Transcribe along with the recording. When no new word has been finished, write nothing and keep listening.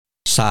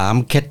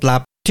3. เคล็ดลั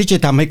บที่จะ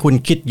ทำให้คุณ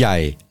คิดใหญ่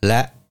แล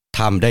ะท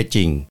ำได้จ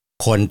ริง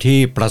คนที่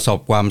ประสบ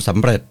ความส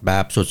ำเร็จแบ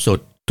บสุด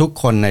ๆทุก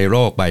คนในโล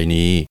กใบ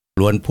นี้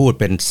ล้วนพูด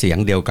เป็นเสียง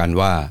เดียวกัน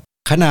ว่า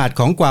ขนาด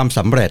ของความส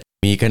ำเร็จ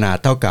มีขนาด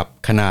เท่ากับ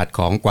ขนาดข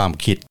องความ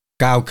คิด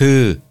กล่าวคื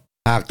อ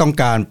หากต้อง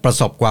การประ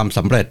สบความส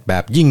ำเร็จแบ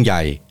บยิ่งให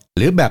ญ่ห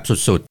รือแบบ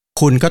สุด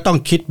ๆคุณก็ต้อง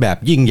คิดแบบ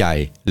ยิ่งใหญ่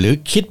หรือ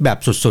คิดแบบ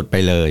สุดๆไป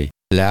เลย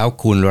แล้ว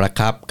คุณล่ะ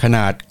ครับขน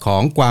าดขอ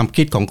งความ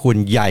คิดของคุณ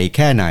ใหญ่แ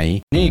ค่ไหน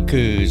นี่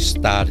คือ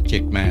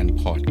Strategic Man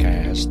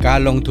Podcast การ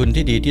ลงทุน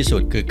ที่ดีที่สุ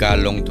ดคือการ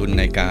ลงทุน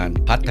ในการ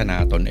พัฒนา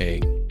ตนเอง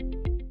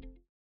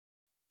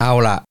เอา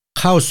ล่ะ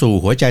เข้าสู่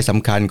หัวใจส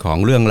ำคัญของ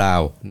เรื่องรา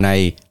วใน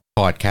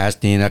Podcast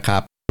นี้นะครั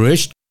บ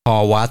Rich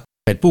Horwath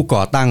เป็นผู้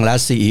ก่อตั้งและ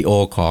CEO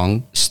ของ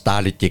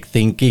Strategic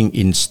Thinking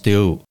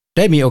Institute ไ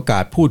ด้มีโอกา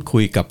สพูดคุ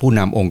ยกับผู้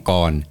นำองค์ก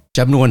รจ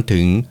ำนวน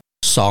ถึง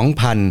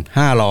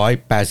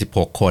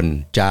 2,586 คน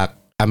จาก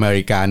อเม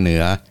ริกาเหนื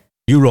อ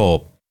ยุโรป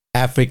แ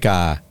อฟริกา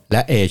แล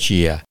ะเอเ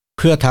ชียเ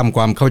พื่อทำค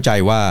วามเข้าใจ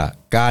ว่า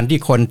การที่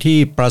คนที่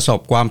ประสบ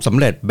ความสำ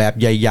เร็จแบบ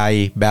ใหญ่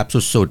ๆแบบ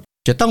สุด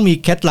ๆจะต้องมี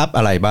เคล็ดลับอ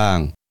ะไรบ้าง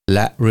แล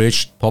ะ Rich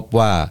พบ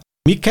ว่า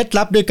มีเคล็ด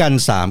ลับด้วยกัน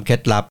3เคล็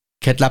ดลับ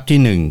เคล็ดลับ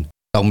ที่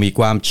1ต้องมี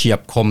ความเฉียบ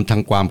คมทา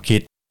งความคิ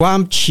ดควา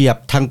มเฉียบ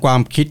ทางควา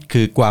มคิด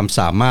คือความส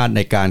ามารถใน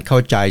การเข้า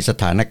ใจส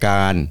ถานก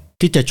ารณ์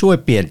ที่จะช่วย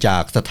เปลี่ยนจา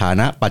กสถา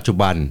นะปัจจุ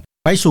บัน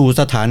ไปสู่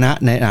สถานะ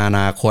ในอน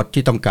าคต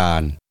ที่ต้องกา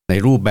รใน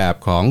รูปแบบ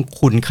ของ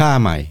คุณค่า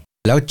ใหม่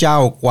แล้วเจ้า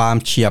ความ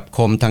เฉียบค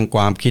มทางค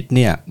วามคิดเ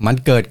นี่ยมัน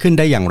เกิดขึ้น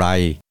ได้อย่างไร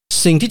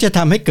สิ่งที่จะท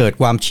ำให้เกิด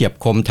ความเฉียบ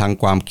คมทาง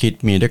ความคิด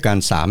มีด้วยกัน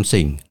3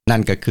สิ่งนั่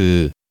นก็คือ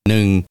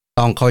 1.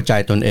 ต้องเข้าใจ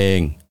ตนเอง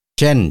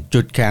เช่น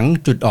จุดแข็ง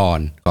จุดอ่อน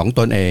ของ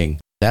ตนเอง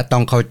และต้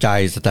องเข้าใจ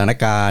สถาน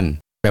การณ์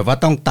แปลว่า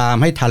ต้องตาม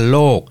ให้ทันโล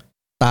ก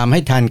ตามให้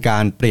ทันกา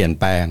รเปลี่ยน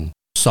แปลง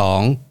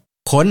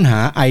 2. ค้นหา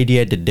ไอเดี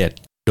ยเด็ด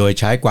ๆโดย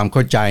ใช้ความเข้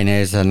าใจใน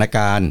สถานก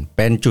ารณ์เ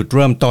ป็นจุดเ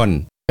ริ่มต้น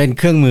เป็นเ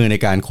ครื่องมือใน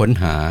การค้น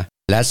หา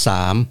และ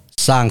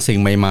 3. สร้างสิ่ง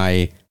ใหม่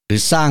ๆหรื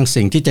อสร้าง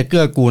สิ่งที่จะเ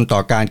กื้อกูลต่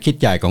อการคิด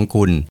ใหญ่ของ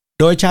คุณ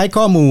โดยใช้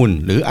ข้อมูล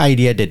หรือไอเ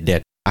ดียเด็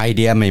ดๆไอเ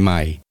ดียให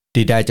ม่ๆ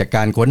ที่ได้จากก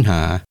ารค้นห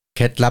าเค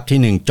ล็ดลับ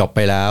ที่1จบไป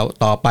แล้ว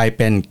ต่อไปเ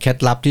ป็นเคล็ด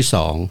ลับที่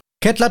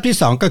2เคล็ดลับที่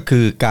2ก็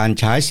คือการ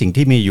ใช้สิ่ง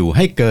ที่มีอยู่ใ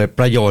ห้เกิด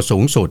ประโยชน์สู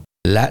งสุด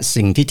และ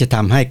สิ่งที่จะท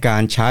ำให้กา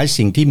รใช้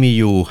สิ่งที่มี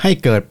อยู่ให้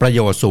เกิดประโย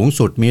ชน์สูง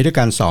สุดมีด้วย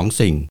กัน2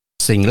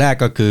สิ่งแรก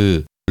ก็คือ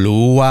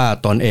รู้ว่า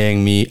ตนเอง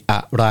มีอะ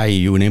ไร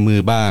อยู่ในมื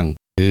อบ้าง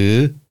หรือ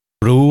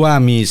รู้ว่า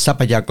มีทรั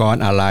พยากร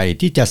อะไร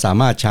ที่จะสา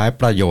มารถใช้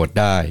ประโยชน์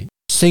ได้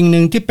สิ่งห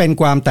นึ่งที่เป็น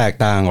ความแตก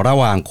ต่างระ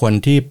หว่างคน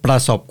ที่ประ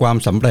สบความ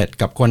สำเร็จ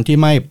กับคนที่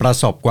ไม่ประ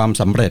สบความ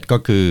สำเร็จก็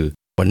คือ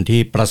คน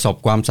ที่ประสบ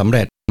ความสำเ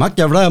ร็จมัก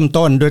จะเริ่ม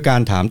ต้นด้วยกา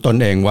รถามตน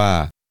เองว่า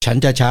ฉัน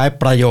จะใช้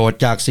ประโยชน์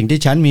จากสิ่งที่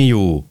ฉันมีอ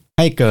ยู่ใ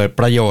ห้เกิด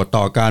ประโยชน์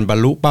ต่อการบร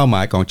รลุเป้าหม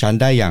ายของฉัน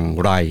ได้อย่าง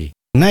ไร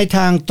ในท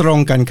างตรง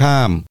กันข้า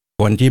ม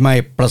คนที่ไม่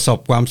ประสบ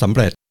ความสำเ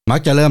ร็จมัก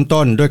จะเริ่ม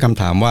ต้นด้วยค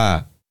ำถามว่า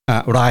อ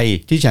ะไร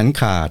ที่ฉัน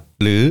ขาด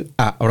หรือ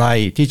อะไร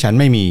ที่ฉัน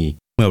ไม่มี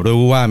เมื่อ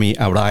รู้ว่ามี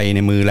อะไรใน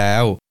มือแล้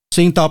ว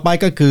สิ่งต่อไป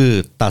ก็คือ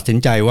ตัดสิน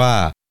ใจว่า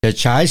จะ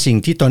ใช้สิ่ง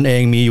ที่ตนเอ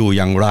งมีอยู่อ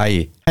ย่างไร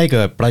ให้เ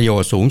กิดประโย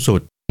ชน์สูงสุ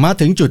ดมา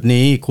ถึงจุด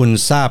นี้คุณ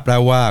ทราบแล้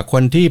วว่าค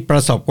นที่ปร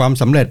ะสบความ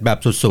สำเร็จแบบ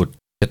สุด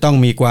ๆจะต้อง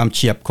มีความเ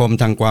ฉียบคม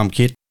ทางความ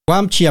คิดควา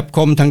มเฉียบค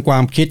มทางควา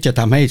มคิดจะ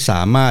ทำให้ส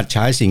ามารถใ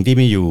ช้สิ่งที่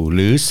มีอยู่ห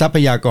รือทรัพ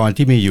ยากร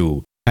ที่มีอยู่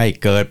ให้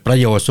เกิดประ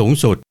โยชน์สูง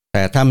สุดแ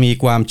ต่ถ้ามี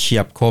ความเฉี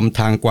ยบคม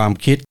ทางความ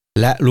คิด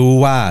และรู้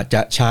ว่าจ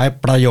ะใช้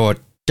ประโยช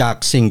น์จาก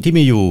สิ่งที่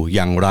มีอยู่อ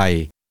ย่างไร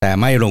แต่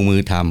ไม่ลงมื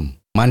อท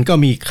ำมันก็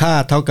มีค่า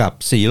เท่ากับ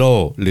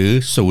0หรือ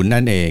0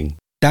นั่นเอง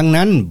ดัง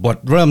นั้นบท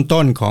เริ่ม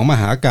ต้นของม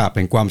หากาพย์แ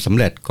ห่งความสำ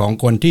เร็จของ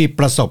คนที่ป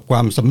ระสบคว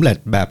ามสำเร็จ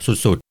แบบ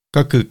สุดๆ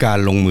ก็คือการ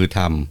ลงมือท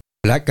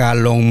ำและการ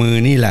ลงมือ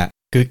นี่แหละ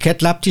คือเคล็ด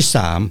ลับที่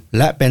3แ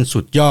ละเป็น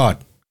สุดยอด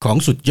ของ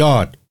สุดยอ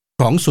ด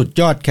ของสุด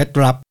ยอดเคล็ด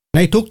ลับใน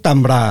ทุกต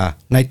ำรา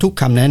ในทุก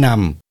คำแนะน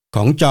ำข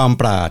องจอม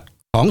ปราชญ์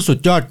ของสุด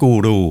ยอดกู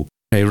รู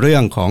ในเรื่อ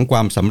งของคว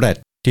ามสำเร็จ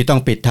ที่ต้อ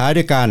งปิดท้าย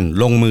ด้วยการ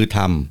ลงมือท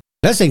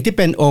ำและสิ่งที่เ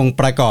ป็นองค์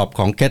ประกอบข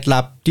องเคล็ด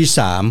ลับที่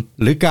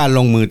3หรือการล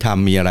งมือท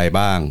ำมีอะไร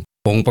บ้าง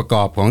องค์ประก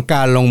อบของก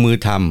ารลงมือ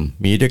ท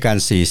ำมีด้วยกัน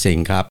4สิ่ง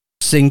ครับ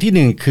สิ่ง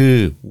ที่1คือ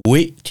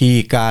วิธี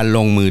การล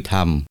งมือท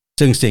ำ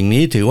ซึ่งสิ่ง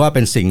นี้ถือว่าเ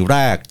ป็นสิ่งแร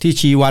กที่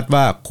ชี้วัด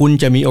ว่าคุณ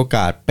จะมีโอก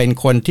าสเป็น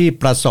คนที่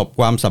ประสบ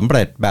ความสำเ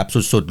ร็จแบบ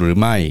สุดๆหรือ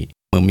ไม่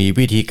เมื่อมี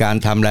วิธีการ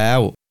ทำแล้ว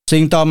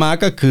สิ่งต่อมา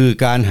ก็คือ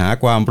การหา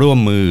ความร่วม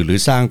มือหรือ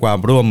สร้างความ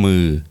ร่วมมื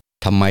อ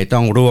ทำไมต้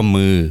องร่วม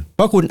มือเพ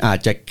ราะคุณอาจ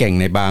จะเก่ง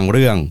ในบางเ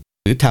รื่อง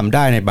หรือทำไ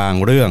ด้ในบาง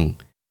เรื่อง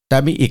แต่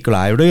มีอีกหล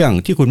ายเรื่อง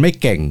ที่คุณไม่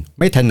เก่ง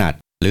ไม่ถนัด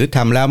หรือท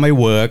ำแล้วไม่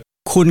เวิร์ก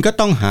คุณก็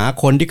ต้องหา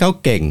คนที่เขา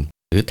เก่ง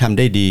หรือทำไ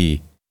ด้ดี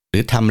หรื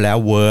อทำแล้ว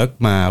เวิร์ก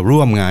มาร่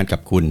วมงานกั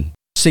บคุณ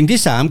สิ่งที่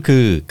3คื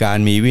อการ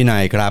มีวินั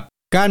ยครับ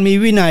การมี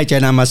วินัยจะ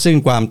นำมาซึ่ง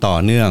ความต่อ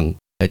เนื่อง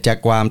และจาก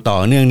ความต่อ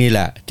เนื่องนี่แห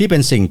ละที่เป็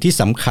นสิ่งที่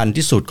สำคัญ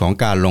ที่สุดของ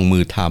การลงมื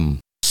อท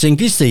ำสิ่ง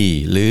ที่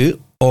4หรือ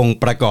องค์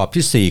ประกอบ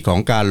ที่4ของ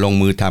การลง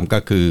มือทำก็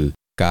คือ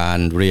การ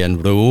เรียน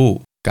รู้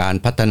การ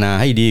พัฒนา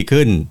ให้ดี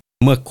ขึ้น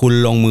เมื่อคุณ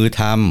ลงมือ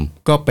ท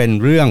ำก็เป็น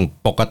เรื่อง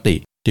ปกติ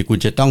ที่คุณ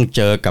จะต้องเ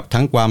จอกับ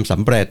ทั้งความส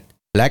ำเร็จ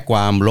และคว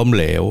ามล้มเ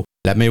หลว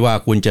และไม่ว่า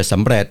คุณจะส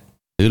ำเร็จ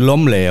หรือล้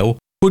มเหลว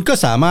คุณก็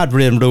สามารถเ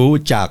รียนรู้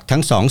จากทั้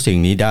ง2สิ่ง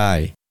นี้ได้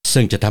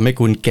ซึ่งจะทำให้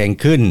คุณเก่ง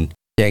ขึ้น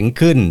เจ๋ง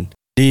ขึ้น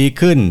ดี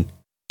ขึ้น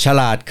ฉ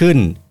ลาดขึ้น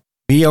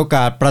มีโอก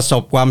าสประส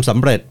บความสำ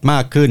เร็จมา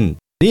กขึ้น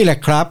นี่แหละ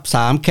ครับ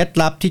3เคล็ด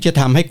ลับที่จะ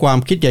ทำให้ความ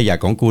คิดใหญ่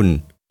ๆของคุณ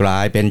กล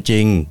ายเป็นจ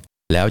ริง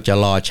แล้วจะ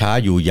รอช้า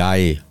อยู่ใหญ่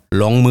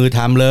ลงมือท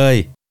ำเลย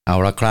เอา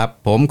ละครับ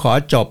ผมขอ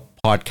จบ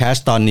พอดแคส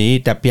ต์ตอนนี้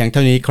แต่เพียงเท่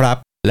านี้ครับ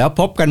แล้ว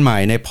พบกันใหม่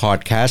ในพอด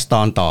แคสต์ต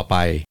อนต่อไป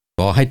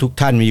ขอให้ทุก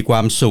ท่านมีคว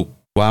ามสุข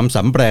ความส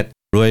ำเร็จ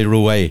ร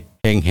วย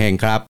ๆเฮง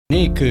ๆครับ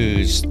นี่คือ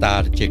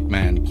Strategic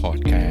Man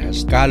Podcast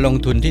การลง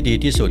ทุนที่ดี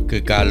ที่สุดคื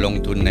อการลง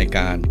ทุนในก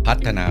ารพั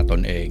ฒนาต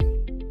นเอง